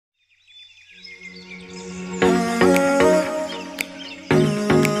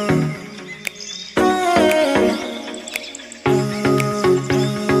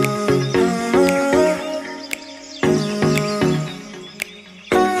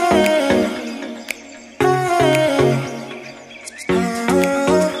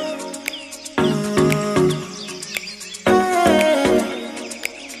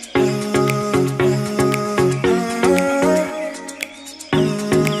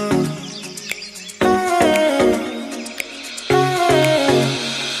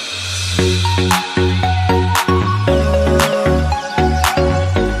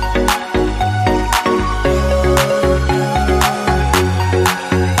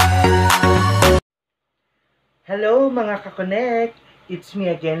Hello mga ka-connect! It's me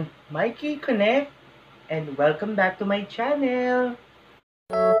again, Mhykee Connect, and welcome back to my channel!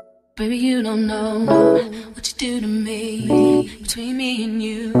 Baby, you don't know what you do to me. Between me and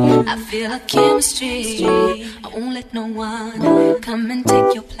you, I feel like chemistry. I won't let no one come and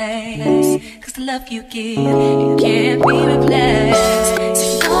take your place. Cause the love you give, it can't be replaced.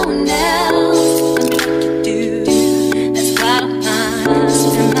 So no one else tell me what to do. That's why I don't mind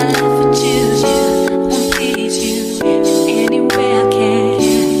spend my life with you. I wanna please you in any way I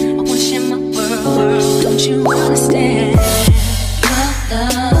can. I wanna share my world, don't you understand? Your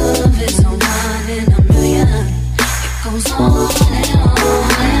love is a one in a million. It goes on and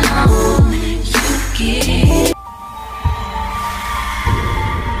on and on. You get.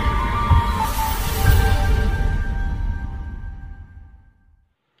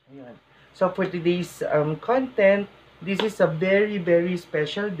 So for today's content, this is a very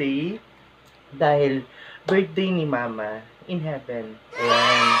special day dahil birthday ni Mama in heaven.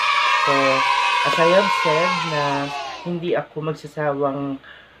 Ayan. So, as I have said na hindi ako magsasawang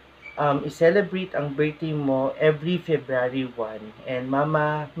i-celebrate ang birthday mo every February 1. And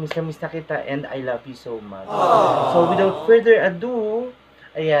Mama, miss na kita and I love you so much. So without further ado,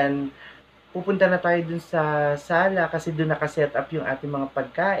 ayan, pupunta na tayo dun sa sala kasi dun nakaset up yung ating mga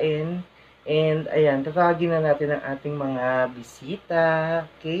pagkain. And ayan, tatawagin na natin ang ating mga bisita.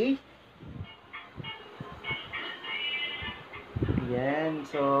 Okay? Ayan,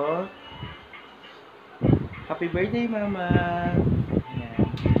 so happy birthday, Mama! Ayan.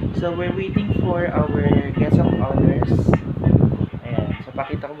 So, we're waiting for our guest of honors. Ayan. So,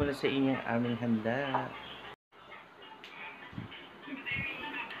 pakita ko muna sa inyo ang aming handa.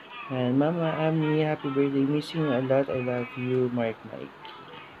 Ayan, Mama Ami, happy birthday. Missing you a lot. I love you, Mark Mike.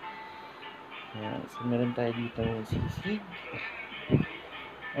 Ayan. So, meron tayo dito ng sisig.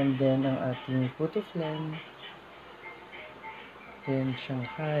 And then, ang ating photo flan. Then,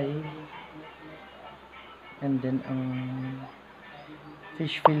 Shanghai. And then, ang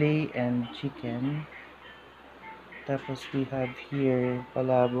fish fillet and chicken. Tapos, we have here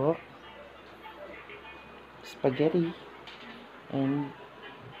palabok, spaghetti, and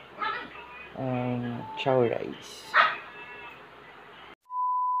chow rice.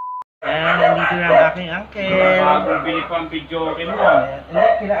 Ayan, nandito na ang aking uncle. Bagong bili pa ang video mo. Hindi,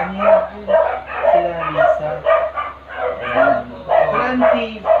 kila niya. Kila Lisa. Ayan. Kila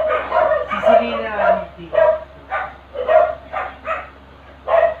auntie. Si Serena, auntie.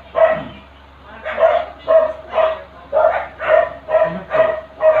 Ano po?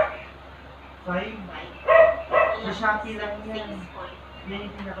 5? Sa Shopee lang yan. Yan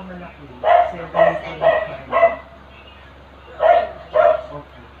yung pinakamalaki. 7.5.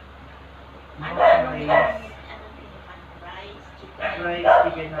 Okay. Rice,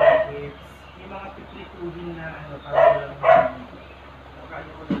 chicken nuggets, yung mga piprituhin na ano,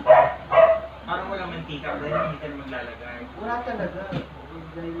 parang walang mantika dahil hindi ka maglalagay. Wala talaga.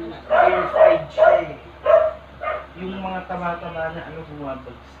 Dahil air fried siya eh. Yung mga tama-tama na ano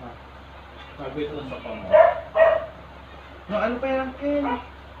bumabagsak. Sabi ito sa pamo. No, ano pa yan, Ken?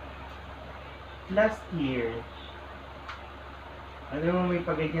 Last year. Alam mo, may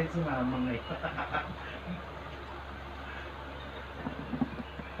pagganyan si Mama ngayon.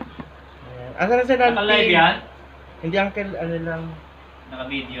 Asa na si Nanti? Naka-live yan? Hindi, Uncle, ano lang.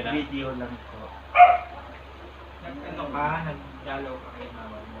 Naka-video na? Video lang po. Ano ka? Nagdalaw ka kay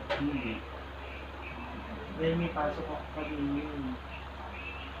mama mo? Hindi. Dahil may pasok ako kanina yun.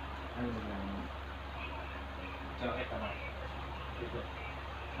 Ano lang. Tsaka kita mo. Dito.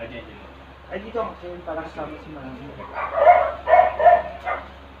 Dito. Ay, dito ako kayo para kasama si Mama.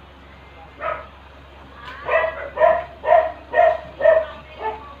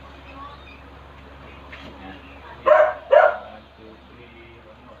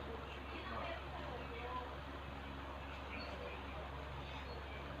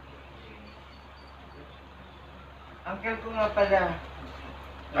 Uncle ko nga pala,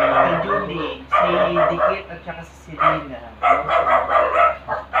 kay Julie, si Dikit at saka si Serena.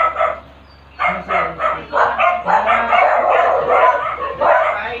 Ano sa buntisan ko.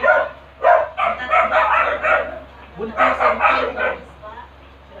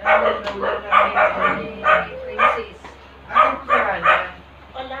 Ano, naulan namin ni Princess. Ano po sa kanya?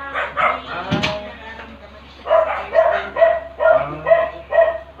 Wala.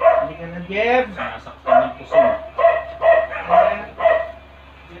 Hindi ka na, Jeb. Sinasaktan ng puso.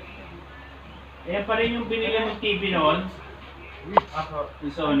 Ayan pa rin yung binili mong TV noon. Ako.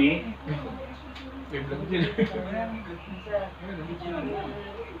 Yung Sony.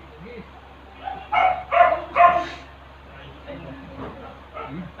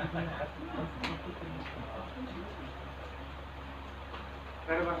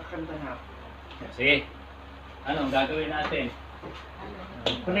 Pero makakanta na ako. Sige. Anong gagawin natin?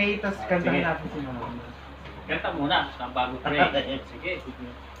 Kunay, tapos kanta Sige. natin si mama. Kanta muna, bago pray. Sige.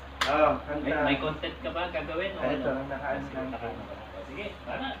 Oo, kanta. May content ka ba gagawin? O Ito, ano? nakaano lang. Sige,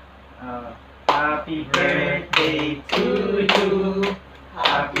 para. Happy birthday to you.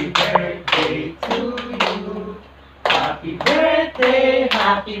 Happy birthday to you. Happy birthday,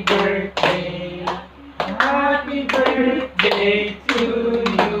 happy birthday. Happy birthday to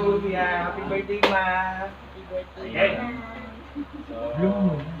you. Yeah, happy birthday, ma. Ayan. So,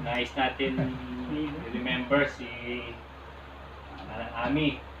 nais natin i-remember si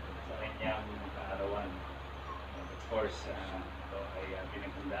Ami sa kanyang kaarawan. And of course, ito ay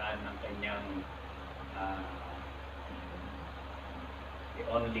pinaghandaan ng kanyang the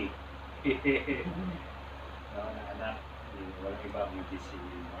only na anak. Walang iba kundi si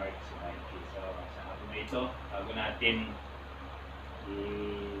Mark, si Mhykee. So, sa hapon na ito, bago natin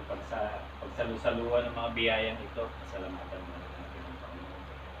pagsalusaluan ng mga biyayang ito, pasalamatan muna natin ang Panginoon.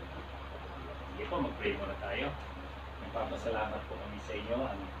 Sige po, mag-pray muna tayo. Nagpapasalamat po kami sa inyo,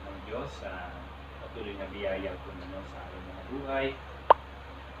 anak ng Diyos, sa patuloy na biyaya po ninyo sa aming mga buhay.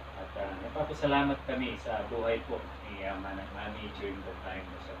 At nagpapasalamat kami sa buhay po ni Manang Mami during the time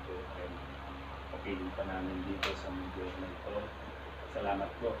na siya po ay kapiling pa namin dito sa mundo na ito. Salamat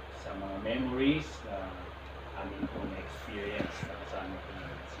po sa mga memories na aming po na-experience na kasama po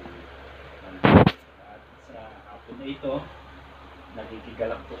namin si Manang. At sa hapon na ito,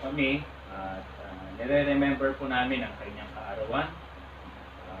 nakikigalak po kami at nire-remember po namin ang kanyang kaarawan.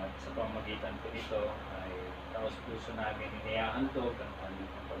 At sa pamamagitan po nito ay taos puso namin inihahandog ang aming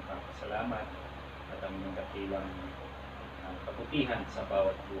pagpapasalamat at ang mga dakilang kabutihan sa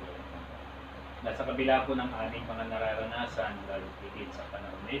bawat buhay. Nasa kabila po ng aming mga nararanasan, lalo higit sa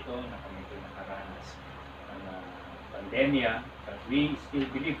panahon na ito na kami po nakaranas ng pandemya, but we still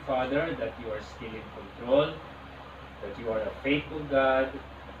believe, Father, that you are still in control, that you are a faithful God,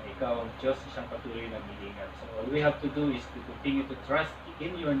 na ikaw ang Diyos na siyang patuloy na mag-iingat. So all we have to do is to continue to trust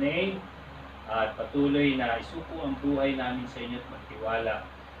in your name at patuloy na isuko ang buhay namin sa inyo at magtiwala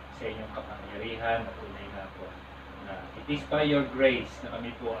sa inyong kapangyarihan at tunay na po na it is by your grace na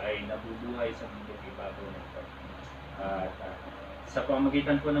kami po ay nabubuhay sa mundo ibabaw na ito. At sa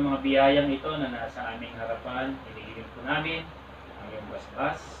pamamagitan po ng mga biyayang ito na nasa aming harapan, hinihiling po namin ang iyong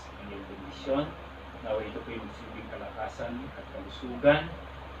basbas, ang iyong bendisyon, nawa ito po yung silbing kalakasan at kalusugan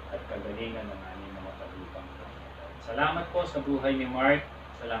at kagalingan ng aming mga kalupang. Salamat po sa buhay ni Mark,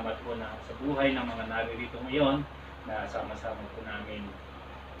 salamat po sa buhay ng mga naririto ngayon na sama-sama po namin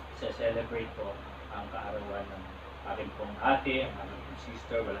sa celebrate po ang kaarawan ng aking pong ate, ang aking pong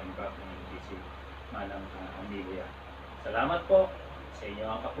sister, walang iba kung hindi si Manang Amelia. Salamat po sa inyo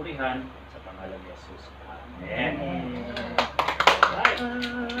ang kapurihan sa pangalan ni Jesus. Amen. Right.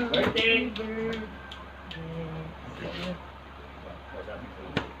 Birthday!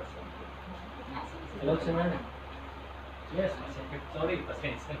 Hello, sir. Yes, sorry,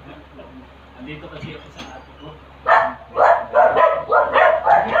 pasensya na. Andito kasi ako sa ate ko.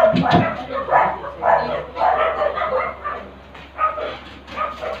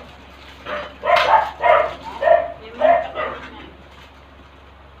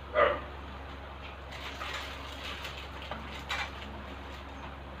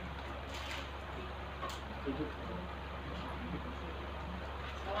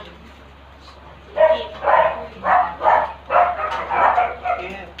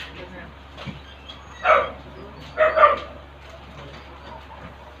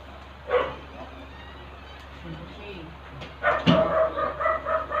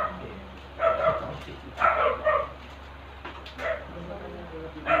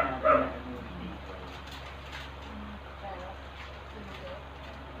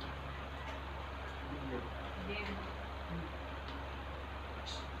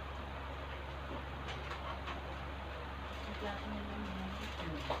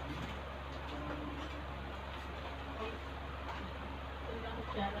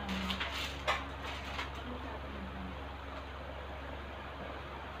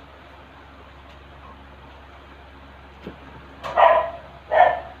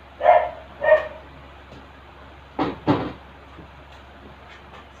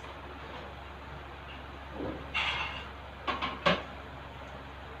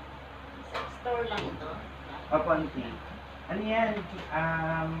 Store lang ito. Papanti. Ano yan?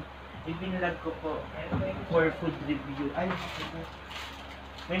 Ipinlag ko po for food review. Ay,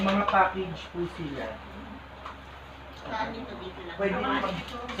 may mga package po sila. Saan ito dito lang? Pwede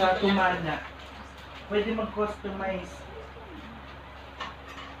sa Tumana. Pwede mag-customize.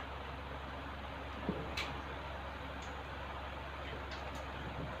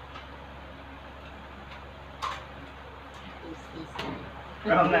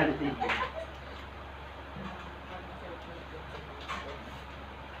 Romantic.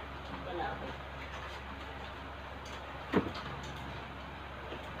 Wala ako.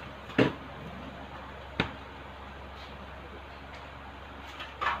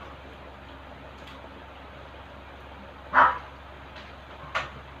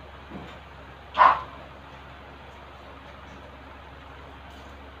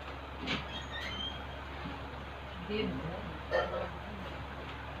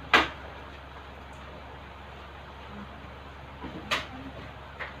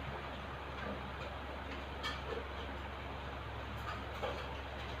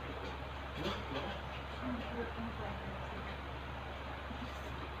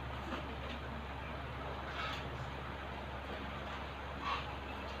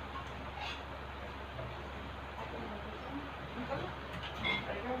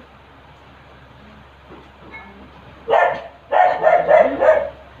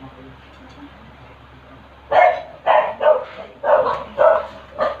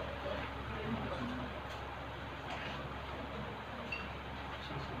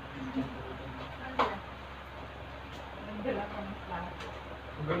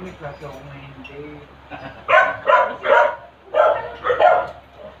 Hanggang may klase ako ngayon, hindi.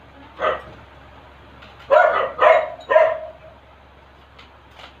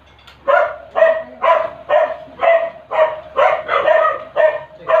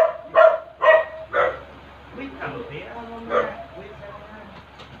 Wait lang, be. Wait lang.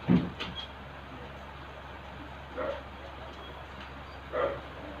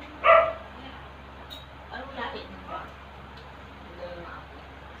 Anong lahi mo ba?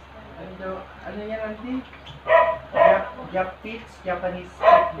 Ano yan, auntie? Japits, Japanese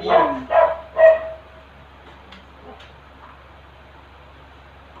Pitbull.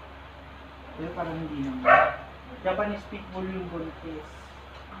 Pero parang hindi naman. Japanese Pitbull yung buntis.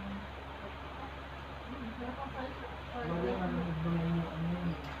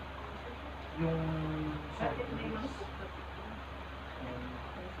 Yung Japanese.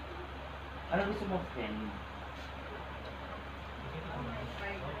 Ano gusto mo, Ken?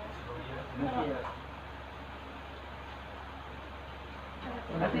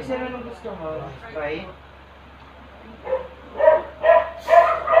 At least ano nung gusto mo? Right?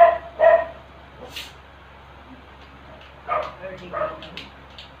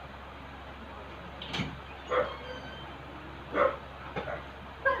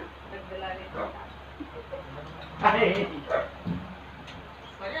 Ay!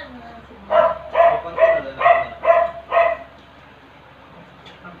 Wala mo na si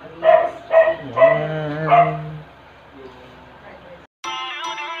Yan.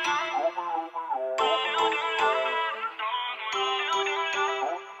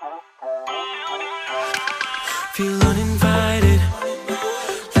 Feel uninvited.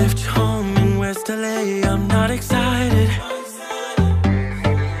 Left home in West LA. I'm not excited.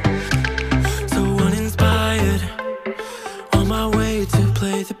 So uninspired. On my way to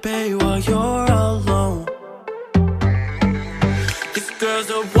play the bay while you're alone. This girl's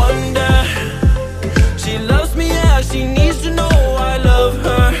a wonder. She loves me, yeah, she needs to know I love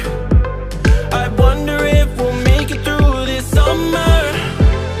her. I wonder if we'll make it through this summer.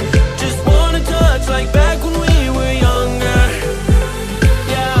 Just wanna touch like back when we were younger.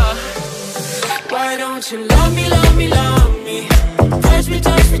 Yeah. Why don't you love me, love me, love me? Touch me,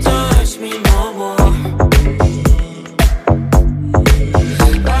 touch me, touch me.